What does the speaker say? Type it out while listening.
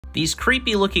These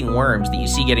creepy looking worms that you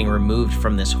see getting removed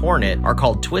from this hornet are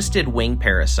called twisted wing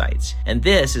parasites, and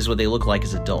this is what they look like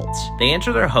as adults. They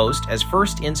enter their host as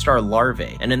first instar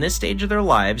larvae, and in this stage of their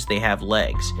lives they have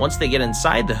legs. Once they get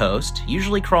inside the host,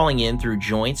 usually crawling in through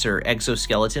joints or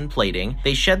exoskeleton plating,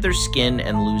 they shed their skin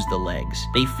and lose the legs.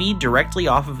 They feed directly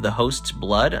off of the host's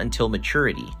blood until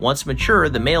maturity. Once mature,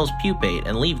 the males pupate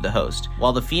and leave the host,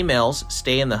 while the females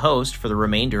stay in the host for the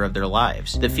remainder of their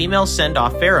lives. The females send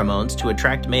off pheromones to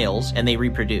attract males and they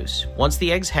reproduce. Once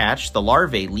the eggs hatch, the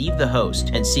larvae leave the host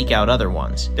and seek out other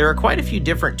ones. There are quite a few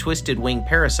different twisted wing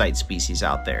parasite species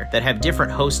out there that have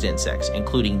different host insects,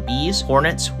 including bees,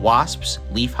 hornets, wasps,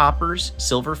 leafhoppers,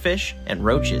 silverfish, and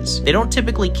roaches. They don't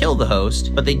typically kill the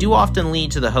host, but they do often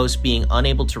lead to the host being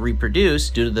unable to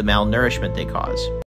reproduce due to the malnourishment they cause.